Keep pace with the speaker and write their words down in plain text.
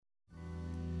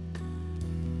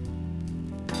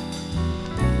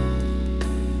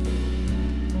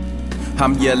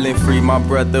I'm yelling, free my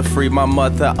brother, free my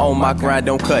mother. On my grind,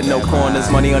 don't cut no corners.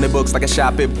 Money on the books like a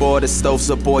shop at Border. Stoves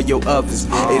up all your ovens.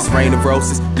 It's rain of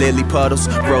roses, lily puddles,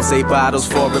 rosé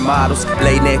bottles, foreign models.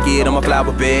 Lay naked on my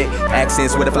flower bed.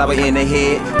 Accents with a flower in the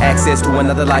head. Access to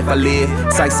another life I live.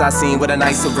 Sights I seen with a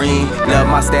nice serene. Love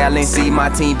my style and see my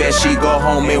team. Bet she go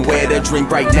home and wear the dream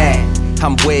right now.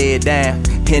 I'm way down,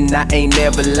 and I ain't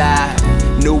never lied.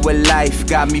 Newer life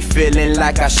got me feeling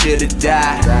like I should've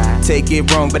died. Take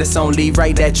it wrong, but it's only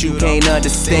right that you can't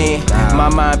understand. My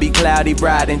mind be cloudy,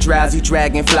 bright and drowsy,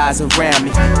 dragonflies around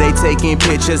me. They taking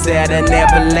pictures that'll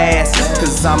never last.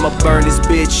 Cause I'ma burn this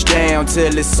bitch down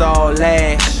till it's all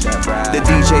ash. The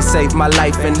DJ saved my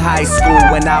life in high school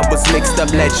when I was mixed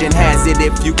up. Legend has it,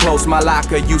 if you close my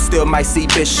locker, you still might see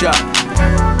Bishop.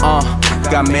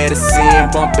 Got medicine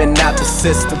bumping out the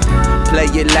system. Play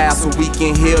it loud so we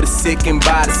can heal the sick and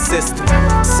by the system.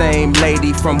 Same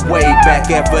lady from way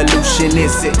back, evolution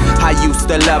is it? I used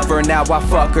to love her, now I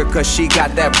fuck her cause she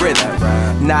got that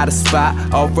rhythm. Not a spot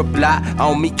or a block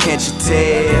on me, can't you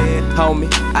tell? Homie,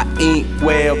 I ain't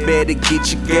well, better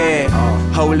get your gas.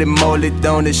 Holy moly,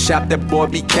 don't it shop, that boy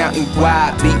be counting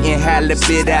guap. Beating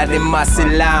halibut out in my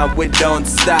salon with don't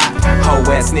stop. Hoe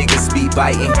ass niggas be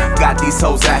biting, got these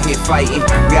hoes out here fighting.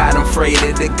 Got them afraid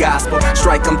of the gospel,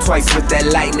 strike them twice with that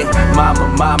lightning. Mama,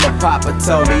 papa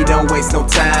told me don't waste no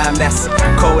time. That's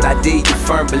cold ID, you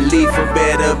firm believer.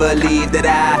 Better believe that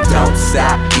I don't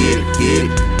stop. Get it,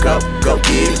 go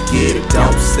get it,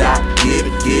 don't stop. Get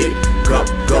it,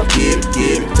 go get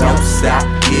it, don't stop.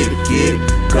 Get it,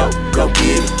 go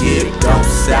get it, don't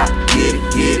stop. Get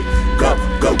it, go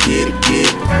get it, get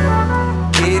it,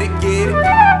 get it, get it,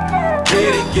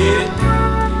 get it,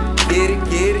 get it,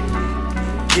 get it.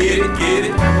 Get it, get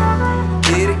it,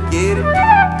 get it, get it, get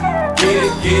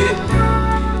it, get it,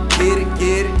 get it,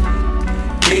 get it,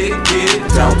 get it, get it,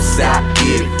 don't stop,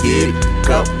 get it,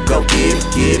 go get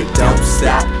it, don't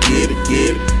stop, get it,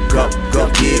 go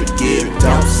get it,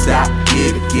 don't stop,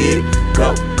 get it,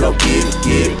 go get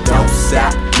it, don't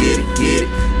stop, get it,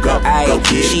 go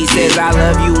get it. She says I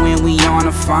love you when we on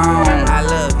the phone. I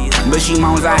love you, but she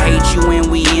moans I hate you when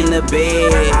we in the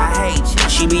bed. I hate you.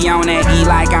 She be on that E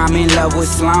like I'm in love with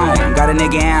Sloan. Got a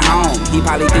nigga at home, he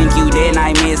probably think you dead,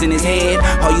 nightmares in his head.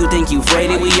 Oh, you think you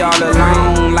Freddy, we all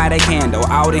alone. Light a candle,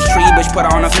 all this tree, bitch put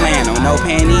on a flannel. No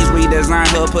panties,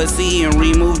 redesigned her pussy and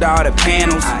removed all the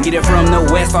panels. Get it from the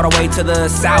west all the way to the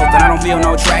south, and I don't feel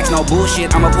no tracks, no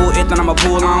bullshit. I'ma pull it, then I'ma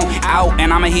pull on out,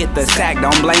 and I'ma hit the sack.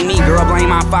 Don't blame me, girl, blame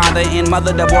my father and mother.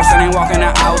 Divorce and ain't walking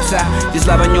the outside. Just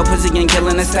loving your pussy and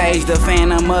killing the stage. The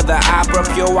phantom of the opera,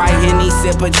 pure white Henny,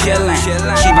 sipper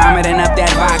chillin'. She vomiting up that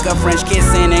vodka, French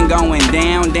kissing and going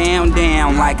down, down,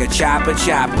 down like a chopper.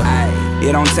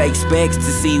 It don't take specs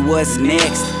to see what's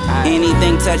next.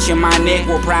 Anything touching my neck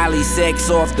will probably sex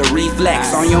off the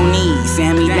reflex. On your knees,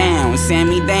 sand me down,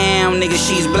 nigga,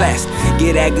 she's blessed.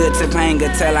 Get that good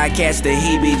Topanga till I catch the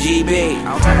heebie-jeebie.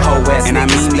 Hoe ass and I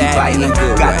mean niggas be that biting. in a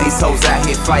good Got way. these hoes out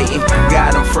here fighting.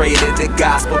 Got them afraid of the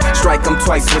gospel, strike them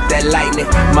twice with that lightning.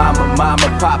 Mama,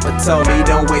 papa told me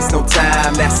don't waste no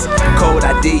time. That's cold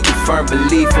ID, you firm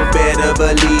believer. Better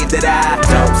believe that I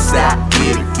don't stop.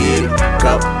 Get it,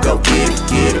 go get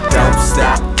it, don't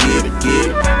stop. Get it,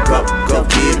 go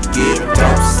get it,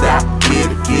 don't stop.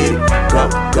 Get it,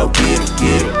 go get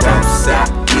it, don't stop.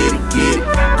 Get it,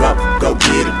 go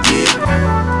get it, get it.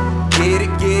 Get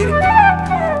it, get it,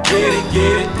 get it,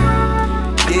 get it,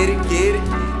 get it, get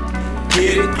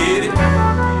it, get it, get it,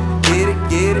 get it,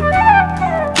 get it,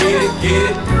 get it,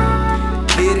 get it.